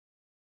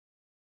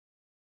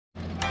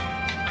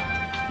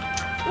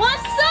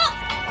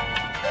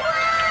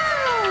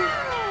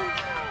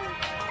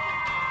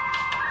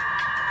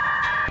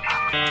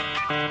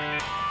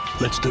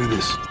Let's do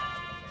this.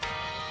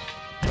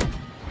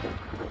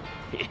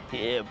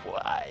 Yeah,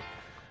 boy.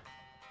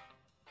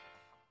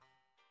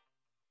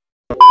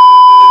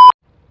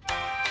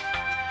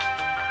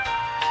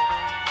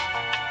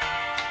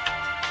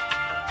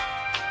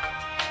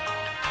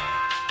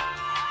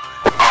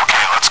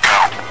 Okay, let's go.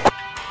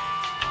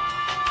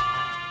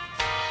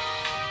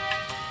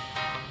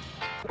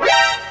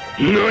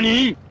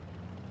 NANI?!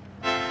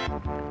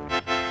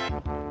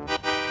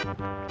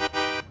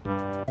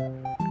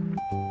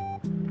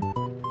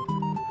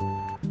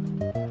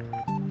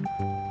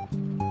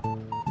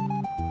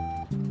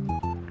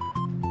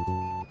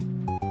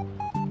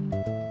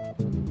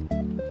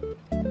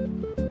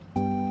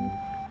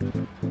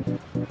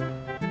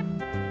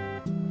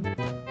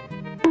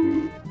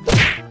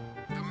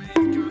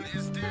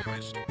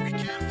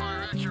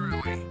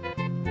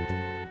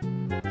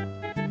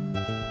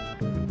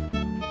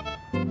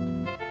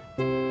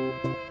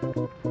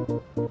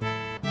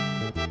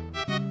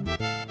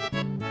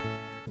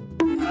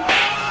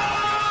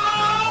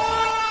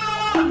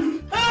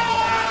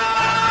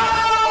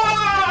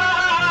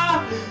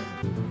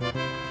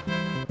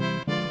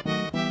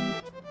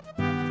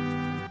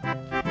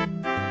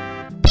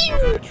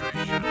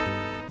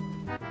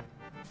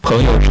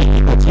 朋友是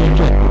一个坚韧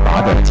不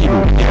拔的纪录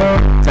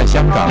片，在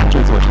香港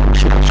这座城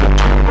市的宣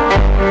传。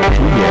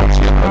主演切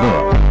格勒、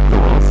鲁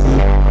欧斯、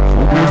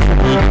福布斯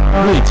基、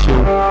瑞秋、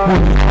莫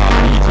妮卡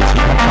以及其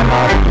他他妈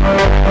的演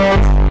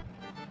员。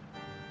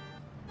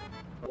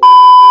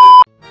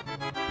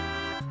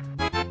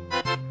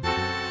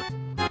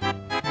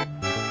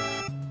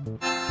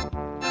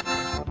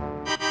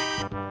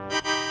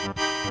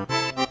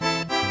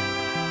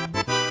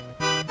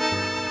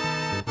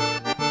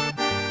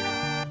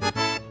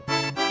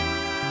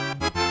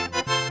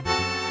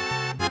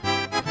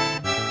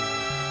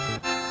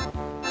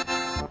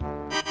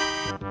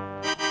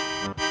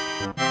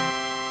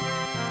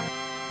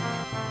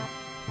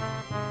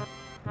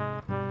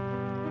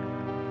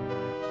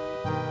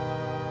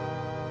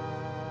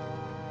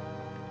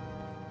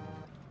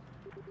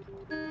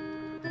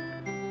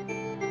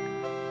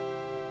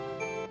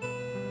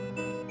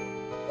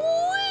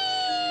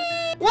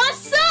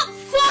 What's up,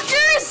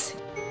 fuckers?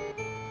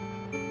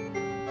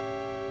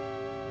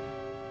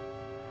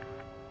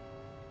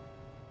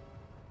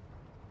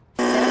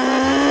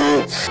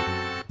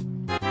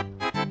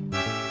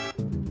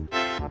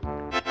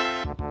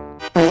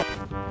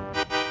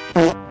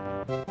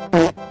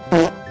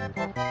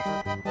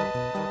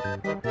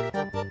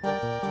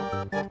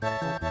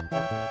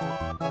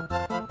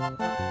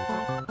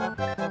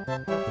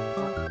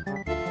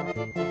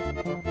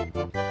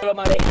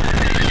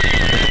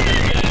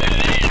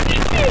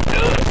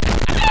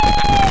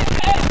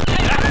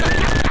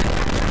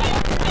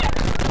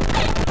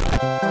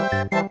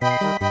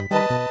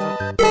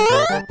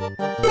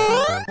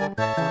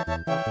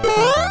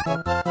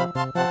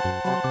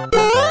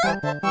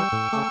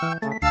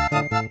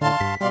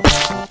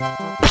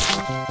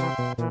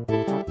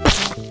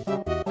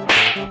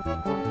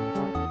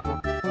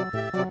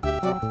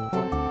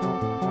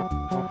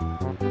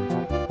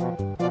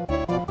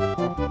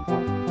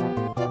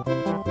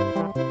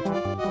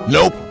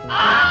 ，Nope。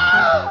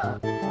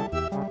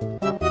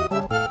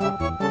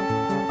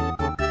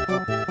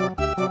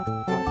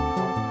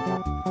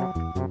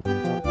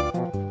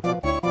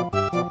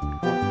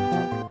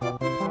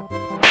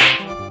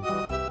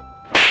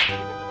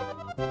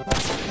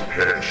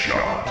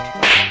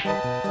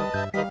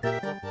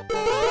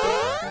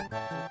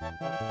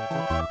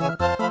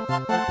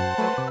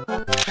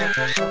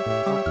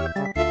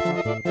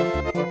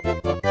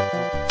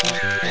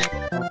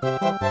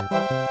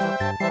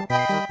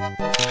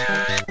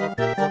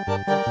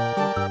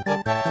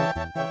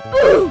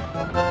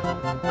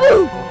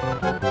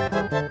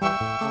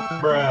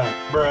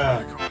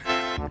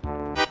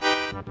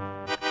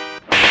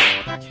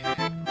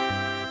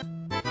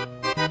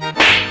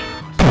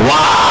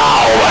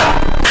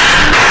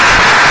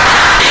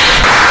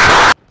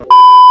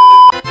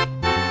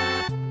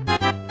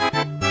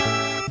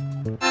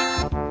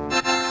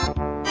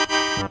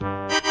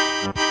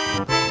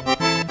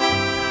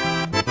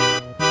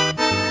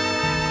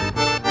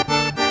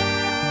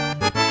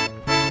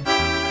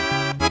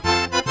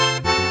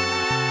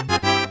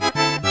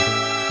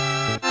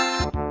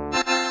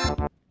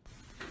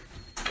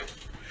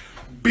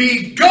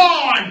 Be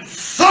gone,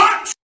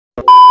 fucks!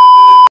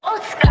 Oh,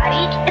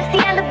 Scotty, it's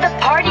the end of the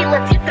party.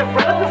 Let's hit the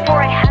road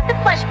before I have the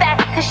flashback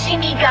to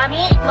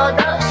Shinigami,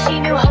 Modo,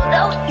 Shinu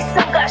Hodo,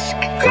 Isogashi.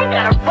 I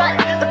gotta run,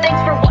 but thanks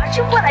for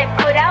watching what I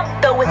put out,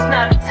 though it's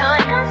not a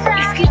ton.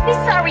 Excuse me,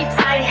 sorry,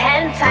 tie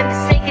hen. Time to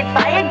say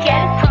goodbye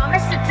again.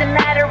 Promise it's a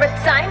matter of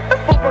time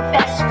before we're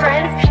best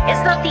friends.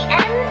 It's not the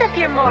end of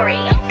your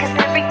Mori, cause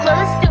every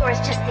closed door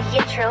is just the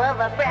intro of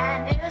a brand.